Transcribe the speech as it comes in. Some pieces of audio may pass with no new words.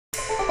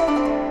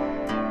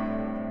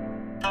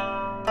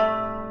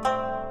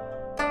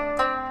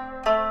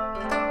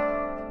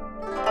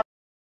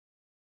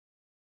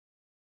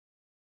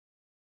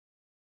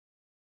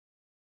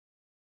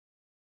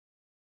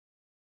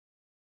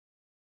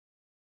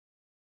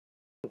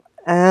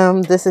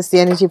This is the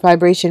energy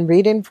vibration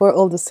reading for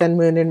all the sun,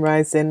 moon, and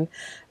rising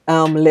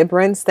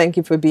Librans. Thank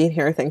you for being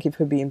here. Thank you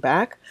for being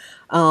back.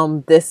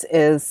 This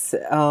is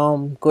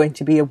going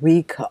to be a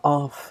week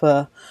of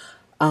a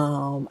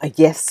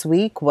yes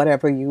week,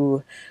 whatever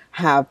you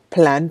have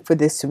planned for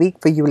this week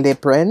for you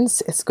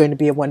Librans. It's going to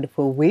be a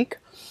wonderful week.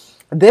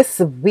 This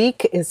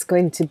week is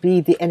going to be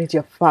the energy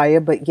of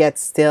fire, but yet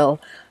still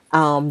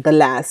the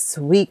last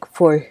week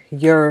for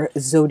your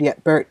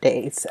zodiac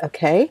birthdays.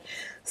 Okay,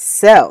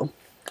 so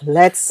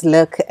let's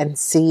look and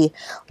see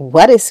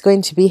what is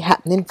going to be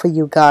happening for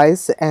you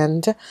guys.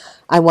 And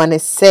I want to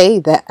say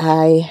that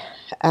I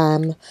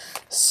am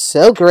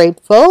so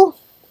grateful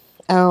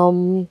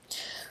to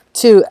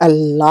a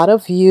lot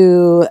of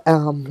you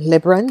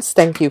Librans.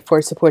 Thank you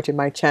for supporting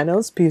my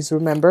channels. Please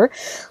remember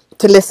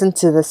to listen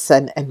to the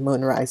sun and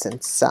moon rising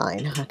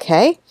sign.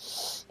 Okay,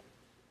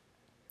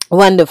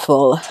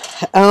 wonderful.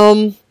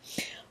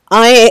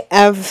 I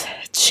have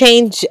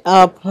changed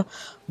up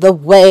the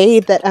way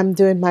that I'm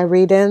doing my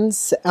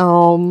readings.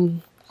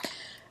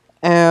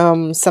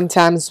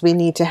 Sometimes we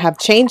need to have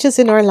changes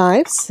in our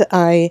lives.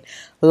 I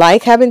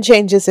like having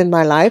changes in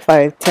my life.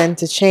 I tend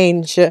to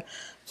change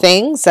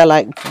things. I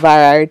like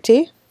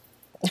variety.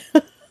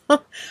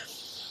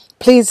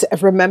 Please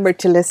remember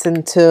to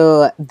listen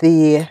to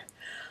the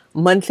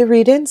monthly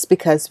readings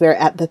because we're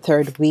at the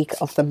third week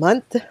of the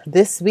month.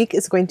 This week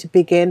is going to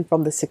begin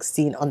from the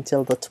 16th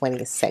until the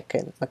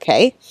 22nd.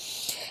 Okay,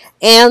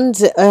 and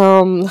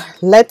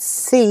let's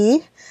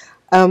see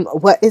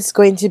what is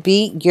going to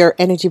be your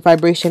energy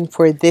vibration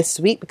for this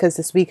week, because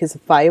this week is a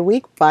fire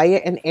week,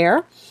 fire and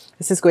air.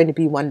 This is going to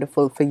be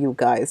wonderful for you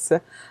guys.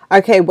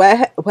 Okay,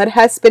 what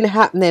has been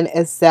happening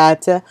is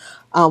that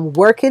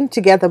working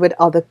together with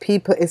other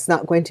people is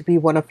not going to be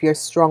one of your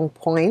strong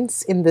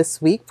points in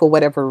this week for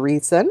whatever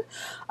reason.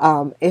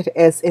 It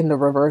is in the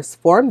reverse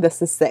form.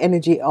 This is the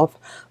energy of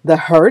the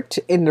hurt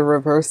in the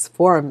reverse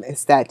form,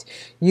 is that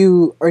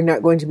you are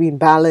not going to be in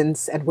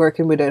balance, and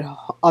working with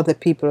other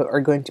people are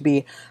going to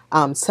be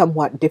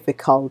somewhat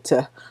difficult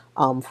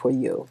for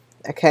you.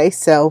 Okay,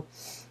 so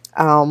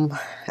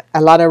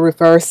a lot of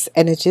reverse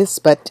energies,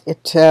 but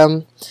it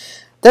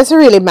doesn't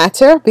really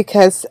matter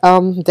because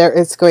there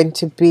is going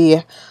to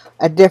be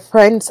a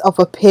difference of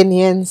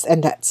opinions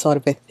and that sort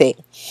of a thing.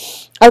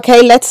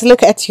 Okay, let's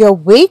look at your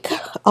week.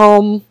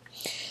 The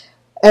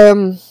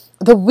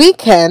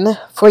weekend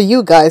for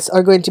you guys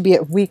are going to be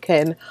a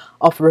weekend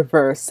of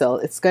reversal.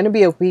 It's going to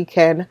be a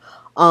weekend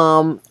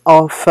of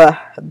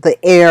the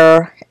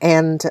air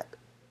and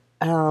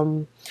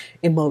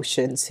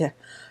emotions.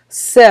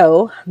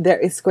 So there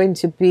is going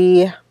to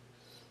be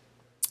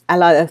a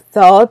lot of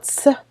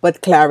thoughts,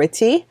 but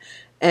clarity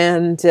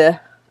and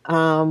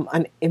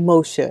an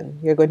emotion.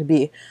 You're going to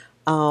be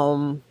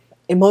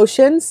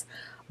emotions,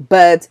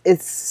 but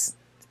it's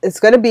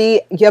going to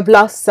be you've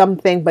lost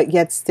something, but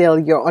yet still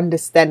you're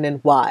understanding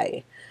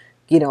why.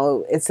 You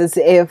know, it's as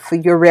if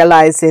you're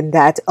realizing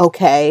that,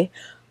 okay,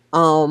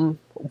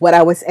 what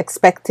I was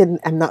expecting,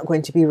 I'm not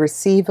going to be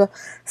received,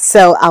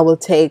 so I will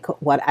take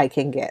what I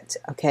can get.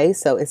 Okay,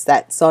 so it's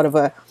that sort of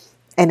a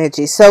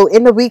energy. So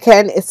in the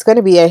weekend, it's going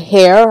to be a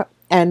air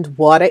and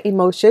water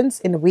emotions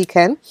in the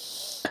weekend.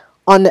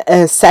 On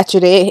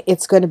Saturday,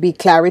 it's going to be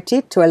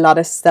clarity to a lot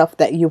of stuff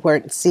that you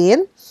weren't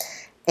seeing.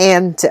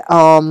 And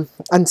on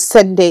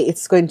Sunday,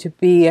 it's going to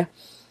be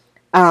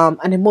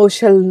an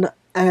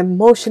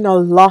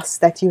emotional loss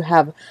that you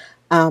have.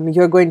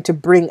 You're going to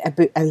bring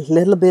a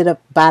little bit of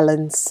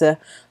balance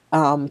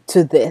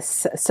to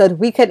this. So the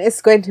weekend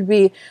is going to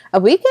be a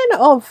weekend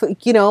of,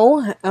 you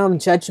know,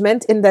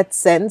 judgment in that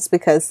sense,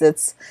 because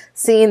it's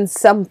seeing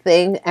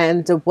something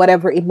and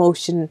whatever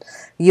emotion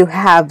you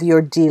have,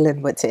 you're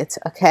dealing with it.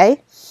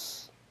 Okay.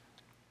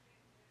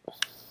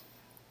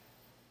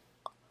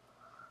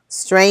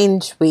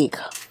 Strange week.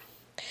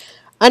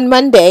 On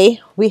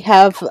Monday, we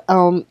have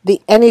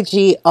the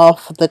energy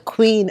of the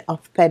Queen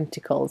of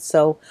Pentacles.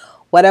 So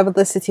whatever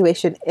the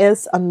situation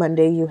is on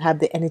Monday, you have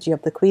the energy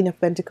of the Queen of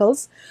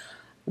Pentacles.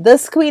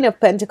 This Queen of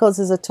Pentacles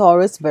is a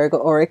Taurus, Virgo,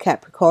 or a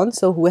Capricorn.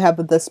 So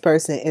whoever this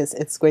person is,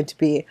 it's going to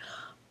be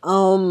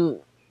a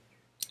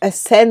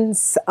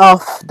sense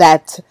of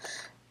that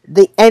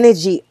the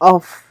energy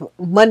of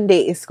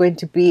Monday is going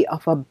to be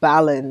of a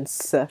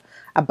balance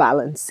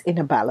in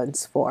a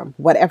balance form.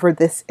 Whatever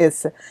this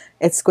is,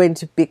 it's going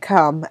to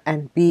become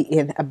and be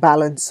in a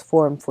balance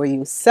form for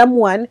you.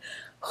 Someone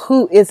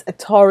who is a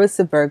Taurus,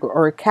 a Virgo,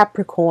 or a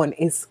Capricorn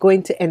is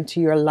going to enter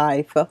your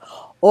life,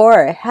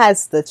 or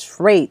has the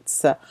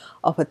traits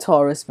of a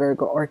Taurus,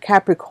 Virgo, or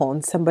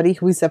Capricorn. Somebody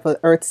who is of an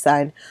earth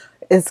sign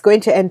is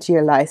going to enter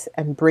your life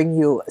and bring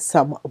you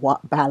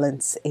somewhat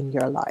balance in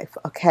your life.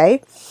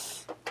 Okay.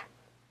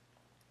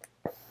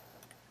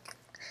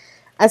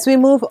 As we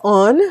move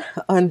on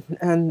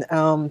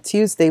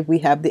Tuesday, we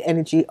have the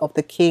energy of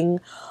the King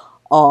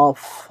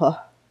of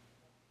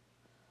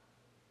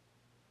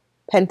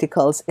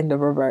Pentacles in the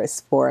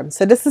reverse form.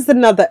 So this is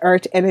another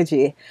earth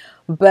energy,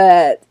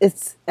 but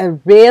it's a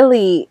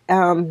really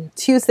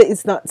Tuesday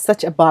is not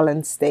such a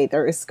balanced day.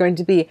 There is going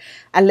to be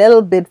a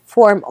little bit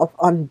form of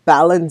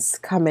unbalance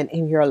coming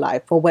in your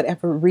life for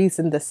whatever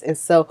reason this is.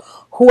 So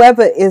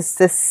whoever is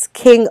this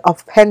King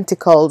of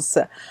Pentacles,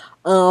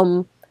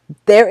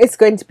 there is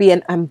going to be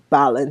an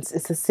imbalance.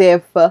 It's as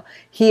if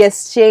he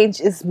has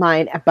changed his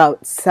mind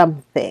about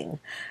something.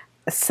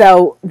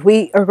 So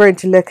we are going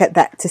to look at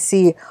that to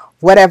see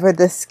whatever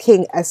this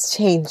king has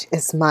changed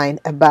his mind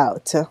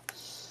about.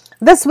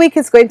 This week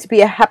is going to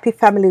be a happy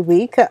family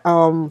week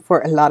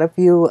for a lot of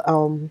you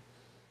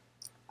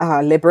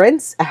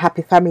Librans, a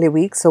happy family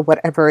week. So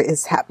whatever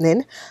is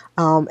happening,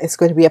 it's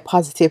going to be a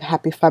positive,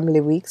 happy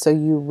family week. So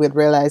you will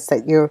realize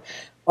that you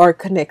are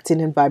connecting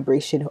in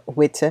vibration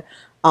with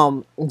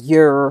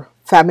your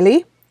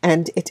family,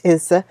 and it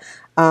is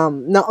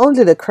not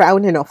only the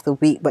crowning of the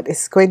week, but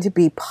it's going to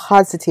be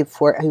positive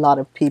for a lot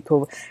of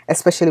people,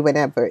 especially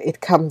whenever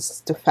it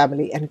comes to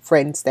family and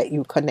friends that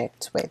you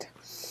connect with.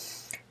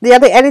 The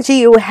other energy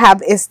you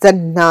have is the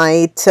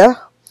Knight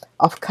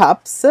of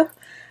Cups.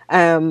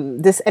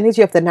 This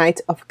energy of the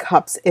Knight of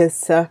Cups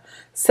is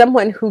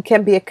someone who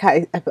can be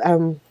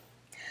between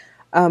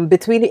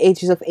the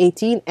ages of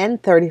 18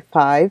 and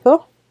 35,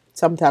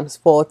 sometimes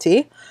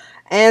 40,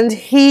 and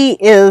he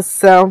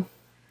is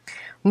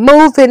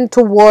moving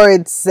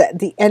towards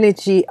the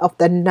energy of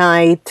the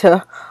Knight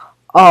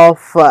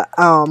of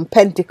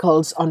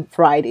Pentacles on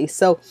Friday.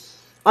 So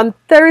on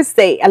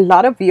Thursday, a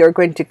lot of you are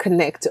going to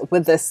connect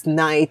with this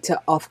Knight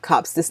of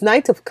Cups. This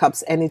Knight of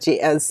Cups energy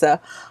is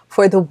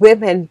for the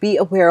women. Be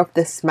aware of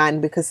this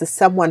man, because it's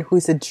someone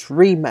who's a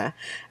dreamer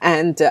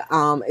and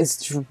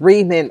is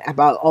dreaming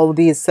about all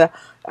these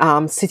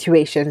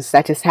situations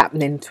that is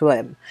happening to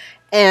him.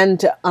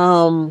 And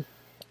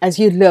as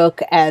you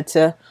look at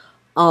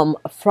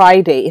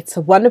Friday, it's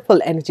a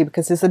wonderful energy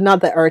because it's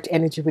another earth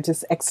energy, which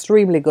is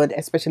extremely good,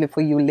 especially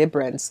for you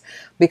Librans,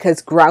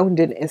 because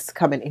grounding is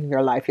coming in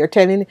your life. You're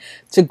tending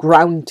to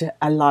ground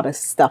a lot of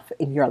stuff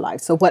in your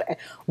life. So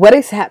what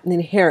is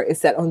happening here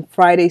is that on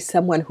Friday,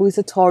 someone who is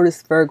a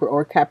Taurus, Virgo,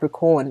 or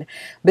Capricorn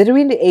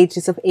between the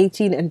ages of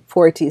 18 and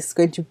 40 is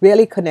going to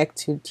really connect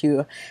to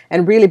you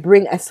and really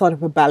bring a sort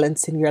of a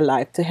balance in your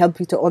life to help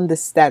you to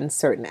understand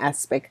certain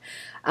aspect.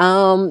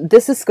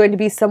 This is going to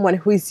be someone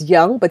who is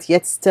young but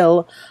yet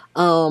still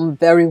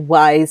very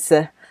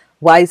wiser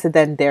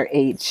than their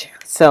age.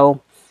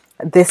 So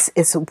this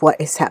is what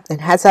is happening.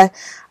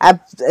 I've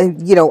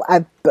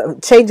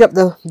changed up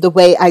the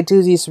way I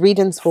do these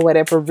readings for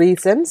whatever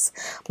reasons.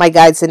 My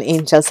guides and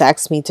angels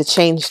asked me to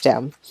change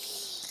them.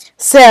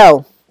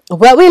 So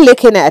what we're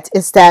looking at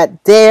is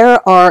that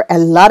there are a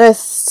lot of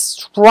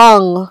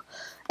strong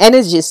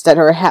energies that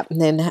are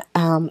happening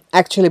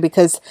actually,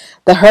 because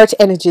the hurt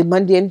energy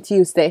Monday and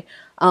Tuesday,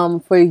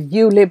 for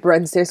you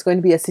Librans, there's going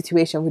to be a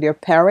situation with your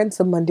parents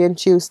on Monday and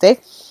Tuesday,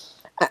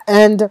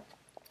 and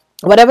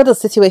whatever the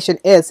situation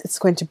is, it's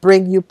going to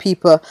bring you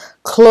people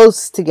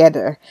close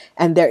together,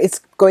 and there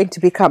is going to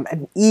become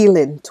an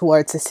healing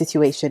towards a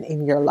situation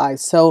in your life.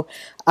 So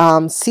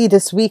see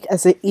this week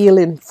as a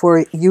healing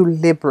for you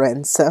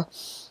Librans.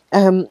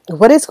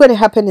 What is going to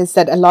happen is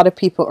that a lot of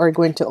people are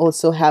going to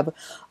also have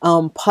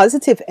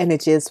positive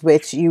energies,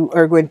 which you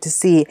are going to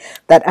see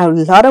that a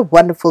lot of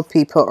wonderful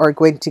people are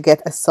going to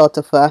get a sort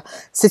of a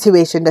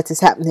situation that is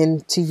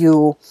happening to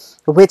you,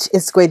 which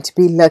is going to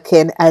be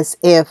looking as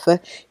if,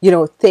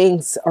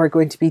 things are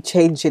going to be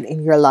changing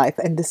in your life,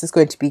 and this is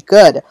going to be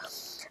good.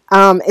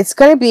 It's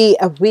going to be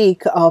a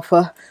week of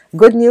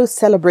good news,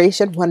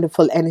 celebration,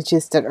 wonderful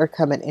energies that are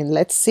coming in.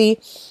 Let's see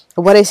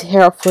what is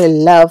here for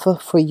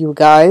love for you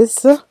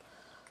guys.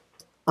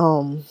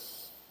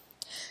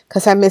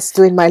 Because I miss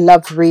doing my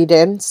love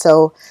reading,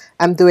 so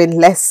I'm doing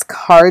less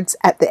cards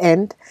at the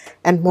end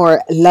and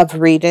more love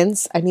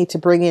readings. I need to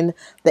bring in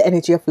the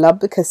energy of love,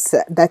 because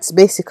that's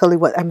basically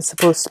what I'm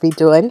supposed to be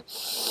doing.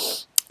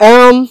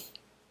 The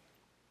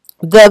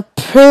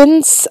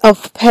Prince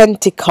of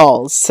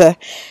Pentacles.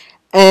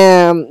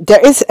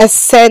 There is a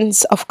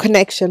sense of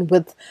connection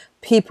with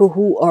people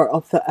who are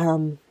of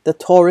the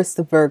Taurus,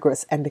 the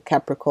Virgos, and the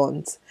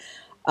Capricorns.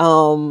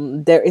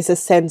 There is a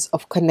sense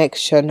of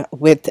connection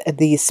with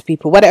these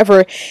people,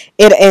 whatever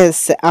it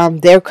is.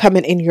 They're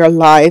coming in your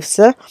lives.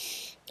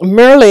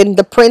 Merlin,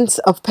 the Prince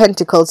of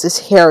Pentacles,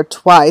 is here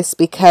twice,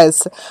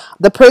 because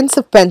the Prince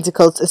of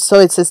Pentacles is, so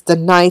it says the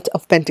Knight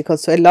of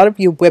Pentacles. So a lot of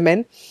you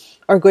women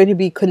are going to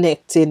be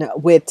connecting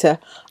with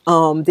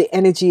the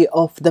energy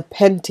of the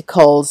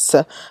Pentacles,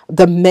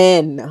 the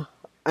men.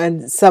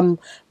 And some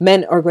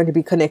men are going to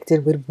be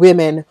connected with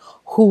women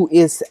who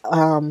is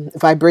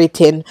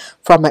vibrating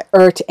from an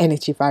earth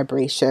energy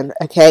vibration.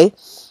 Okay,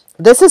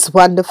 this is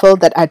wonderful.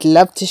 That I'd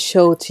love to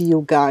show to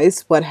you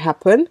guys what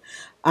happened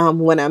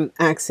when I'm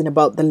asking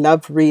about the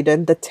love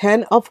reading. The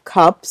 10 of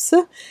Cups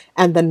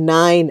and the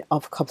 9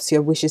 of Cups.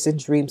 Your wishes and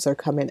dreams are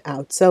coming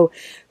out. So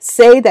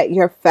say that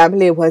your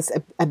family was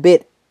a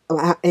bit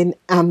in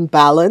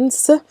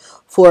imbalance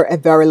for a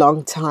very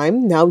long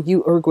time. Now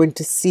you are going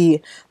to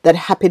see that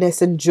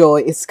happiness and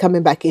joy is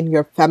coming back in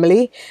your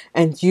family,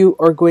 and you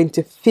are going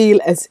to feel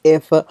as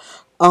if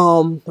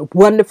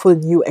wonderful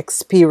new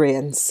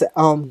experience.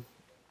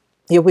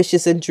 Your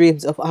wishes and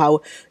dreams of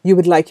how you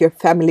would like your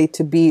family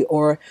to be,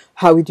 or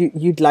how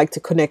you'd like to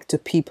connect to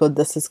people.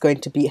 This is going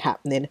to be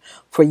happening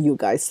for you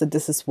guys. So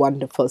this is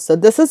wonderful. So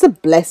this is a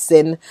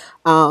blessing.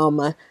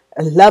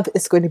 Love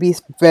is going to be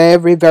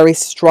very, very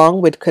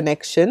strong with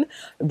connection.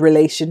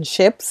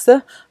 Relationships,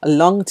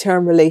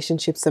 long-term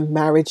relationships and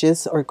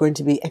marriages are going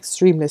to be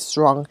extremely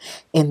strong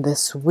in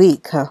this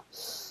week.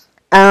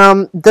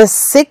 The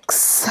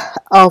Six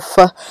of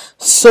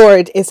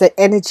Sword is an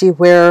energy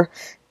where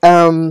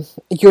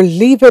you're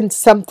leaving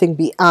something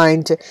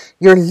behind.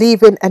 You're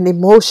leaving an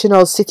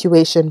emotional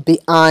situation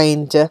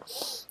behind,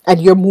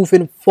 and you're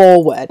moving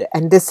forward.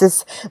 And this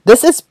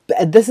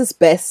is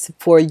best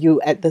for you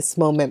at this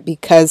moment,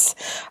 because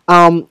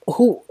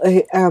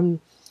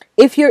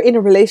if you're in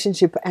a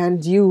relationship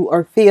and you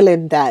are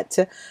feeling that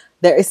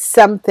there is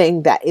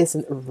something that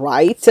isn't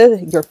right,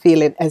 you're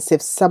feeling as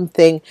if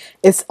something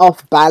is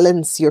off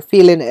balance, you're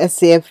feeling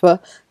as if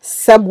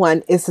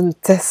someone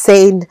isn't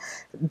saying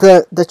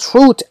the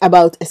truth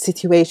about a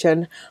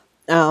situation,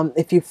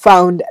 if you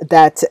found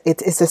that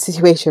it is a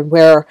situation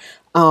where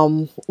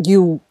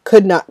you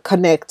could not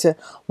connect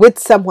with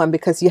someone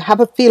because you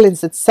have a feeling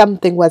that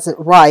something wasn't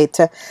right,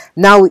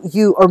 now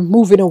you are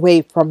moving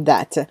away from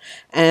that.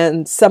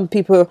 And some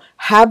people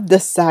have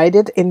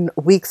decided in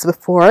weeks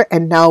before,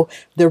 and now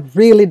they're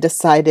really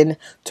deciding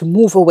to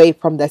move away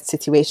from that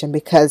situation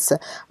because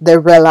they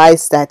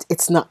realize that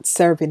it's not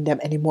serving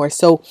them anymore.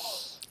 So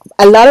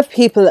a lot of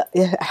people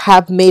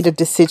have made a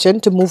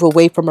decision to move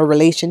away from a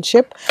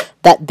relationship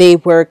that they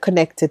were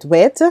connected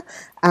with,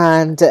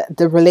 and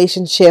the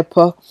relationship,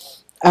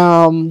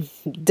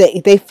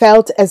 they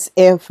felt as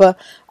if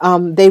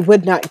they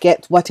would not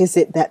get what is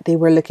it that they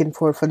were looking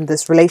for from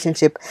this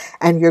relationship,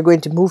 and you're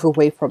going to move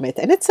away from it.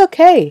 And it's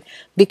okay,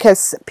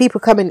 because people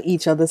come in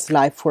each other's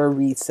life for a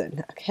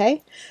reason.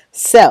 Okay,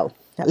 so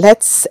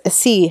let's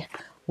see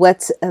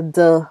what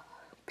the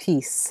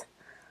peace.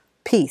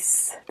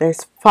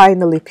 There's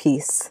finally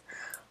peace.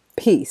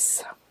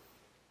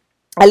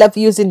 I love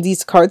using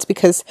these cards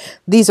because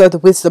these are the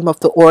wisdom of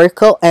the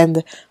oracle,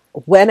 and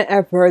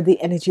whenever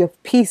the energy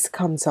of peace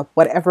comes up,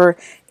 whatever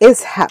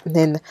is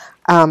happening,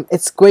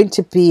 it's going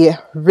to be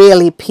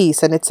really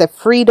peace, and it's a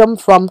freedom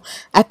from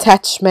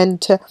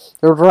attachment,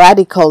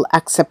 radical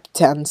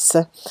acceptance.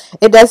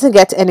 It doesn't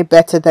get any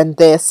better than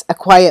this. A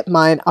quiet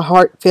mind, a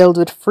heart filled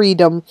with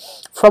freedom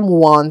from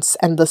wants,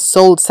 and the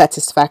soul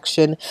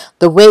satisfaction.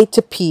 The way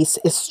to peace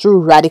is through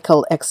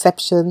radical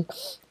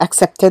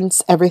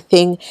acceptance.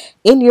 Everything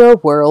in your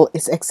world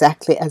is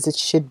exactly as it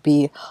should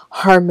be.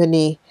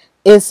 Harmony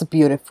is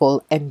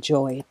beautiful.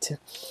 Enjoy it.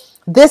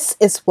 This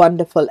is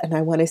wonderful, and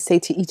I want to say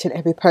to each and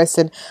every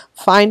person,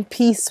 find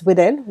peace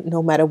within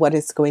no matter what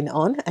is going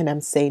on. And I'm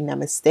saying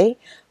namaste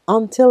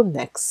until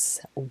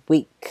next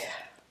week.